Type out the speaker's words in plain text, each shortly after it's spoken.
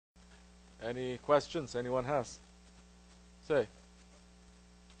Any questions anyone has? Say.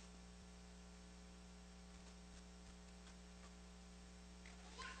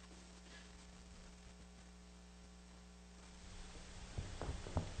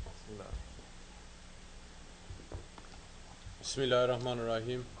 Bismillah ar-Rahman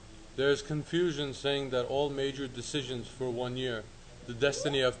ar-Rahim. There is confusion saying that all major decisions for 1 year, the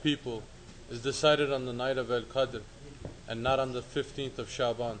destiny of people, is decided on the night of Al-Qadr and not on the 15th of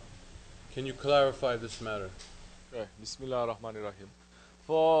Shaban. Can you clarify this matter? Okay. Bismillah ar-Rahman ar-Rahim.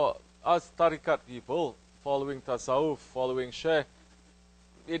 For us tariqat people, following tasawwuf, following shaykh,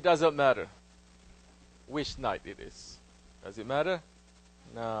 it doesn't matter which night it is. Does it matter?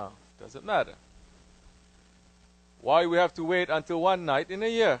 No, it doesn't matter. Why we have to wait until one night in a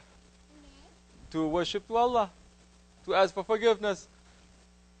year to worship to Allah, to ask for forgiveness?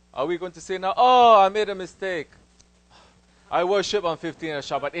 Are we going to say now, oh, I made a mistake, I worship on 15th of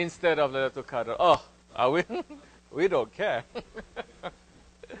Shaban instead of Laylatul Qadr? Oh, are we? We don't care.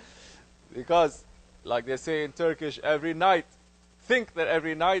 Because, like they say in Turkish, every night, think that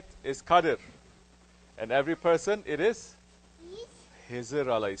every night is Qadr. And every person, it is Hizr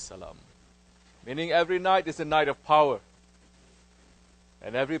alayhi salam. Meaning every night is a night of power.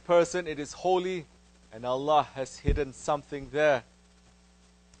 And every person, it is holy. And Allah has hidden something there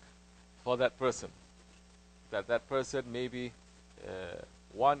for that person. That person may be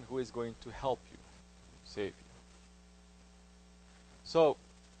one who is going to help you, save you. So,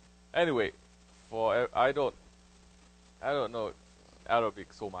 anyway, for I don't know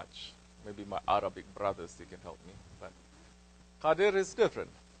Arabic so much. Maybe my Arabic brothers, they can help me. But Qadr is different.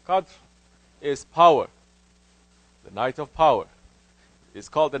 Qadr is power. The night of power. It's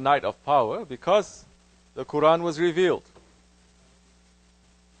called the night of power because the Quran was revealed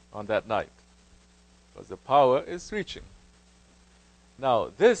on that night. Because the power is reaching.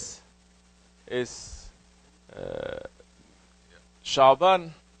 Now, this is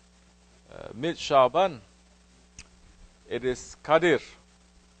Shaban, mid-Shaban. It is Qadr.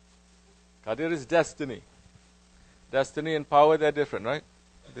 Qadr is destiny. Destiny and power, they're different, right?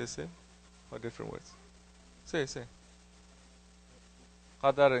 They say? Or different words? Say.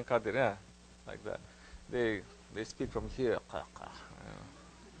 Qadar and Qadir, yeah. Like that. They speak from here.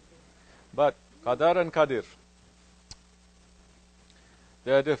 But Qadar and Qadir,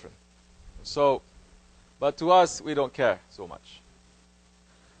 they are different. So, but to us, we don't care so much.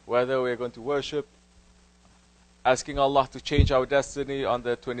 Whether we're going to worship, asking Allah to change our destiny on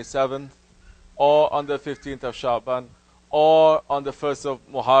the 27th, or on the 15th of Shaban, or on the 1st of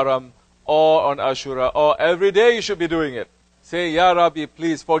Muharram, or on Ashura, or every day you should be doing it. Say, Ya Rabbi,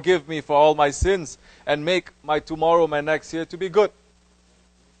 please forgive me for all my sins and make my tomorrow, my next year to be good.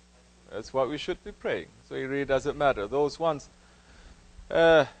 That's what we should be praying. So it really doesn't matter. Those ones,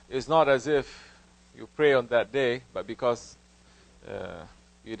 it's not as if you pray on that day, but because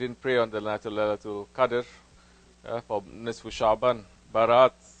you didn't pray on the night of Laylatul Qadr for Nisfu Shaban,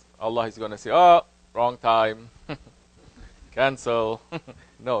 Barat, Allah is going to say, oh, wrong time, cancel.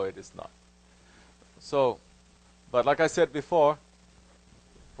 No, it is not. So, but like I said before,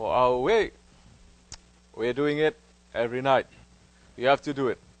 for our way, we're doing it every night. You have to do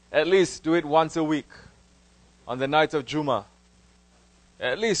it. At least do it once a week. On the night of Jummah.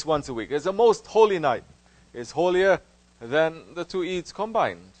 At least once a week. It's the most holy night. It's holier than the two Eids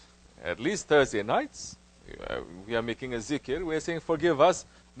combined. At least Thursday nights, we are making a zikr. We're saying, forgive us,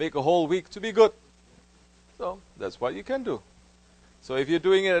 make a whole week to be good. So, that's what you can do. So if you're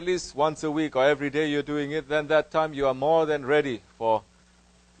doing it at least once a week or every day you're doing it, then that time you are more than ready for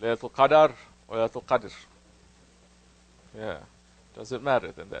Laylatul Qadr or Laylatul Qadr. Yeah, doesn't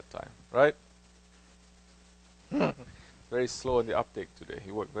matter then that time, right? Very slow in the uptake today.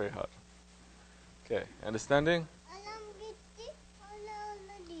 He worked very hard. Okay, understanding?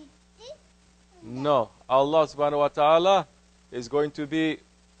 No, Allah subhanahu wa ta'ala is going to be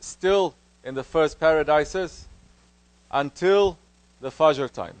still in the first paradises until the Fajr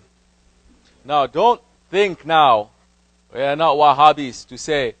time. Now, don't think now, we are not Wahhabis to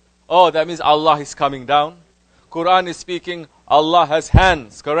say, oh, that means Allah is coming down. Quran is speaking, Allah has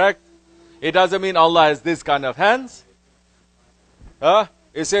hands, correct? It doesn't mean Allah has this kind of hands.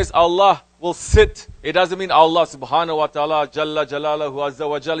 It says Allah will sit. It doesn't mean Allah subhanahu wa ta'ala, Jalla Jalalahu Azza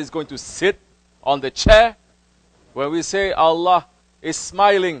wa Jal is going to sit on the chair. When we say Allah is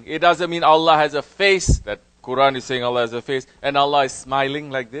smiling, it doesn't mean Allah has a face. That Quran is saying Allah has a face and Allah is smiling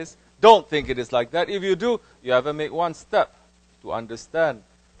like this. Don't think it is like that. If you do, you have to make one step to understand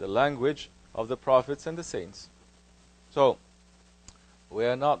the language of the prophets and the saints. So, we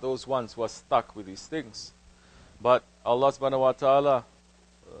are not those ones who are stuck with these things. But Allah subhanahu wa ta'ala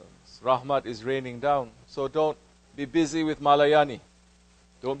Rahmat is raining down. So don't be busy with Malayani.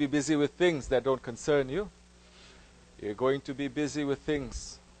 Don't be busy with things that don't concern you. You're going to be busy with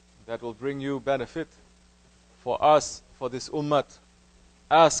things that will bring you benefit. For us, for this ummah,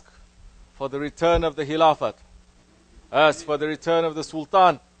 ask for the return of the Khilafat. Ask for the return of the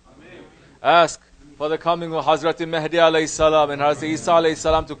Sultan. Ask for the coming of Hazrat Mahdi alayhi salam and Hazrat Isa alayhi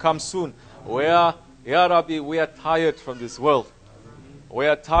salam to come soon. Ya Rabbi, we are tired from this world. We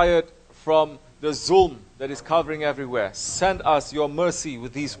are tired from the zulm that is covering everywhere. Send us your mercy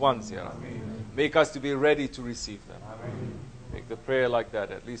with these ones, Ya Rabbi. Make us to be ready to receive them. Make the prayer like that,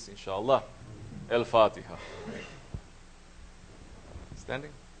 at least, inshallah. Al-Fatiha.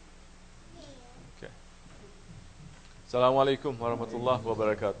 Standing? Okay. Assalamu alaikum wa rahmatullah wa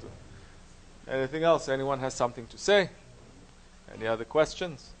barakatuh. Anything else? Anyone has something to say? Any other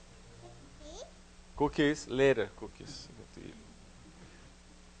questions? Cookies? Later, cookies.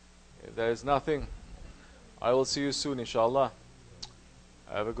 If there is nothing, I will see you soon, inshallah.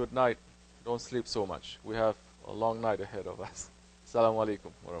 Have a good night. Don't sleep so much. We have a long night ahead of us. Assalamu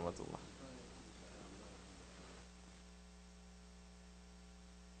alaikum wa rahmatullah.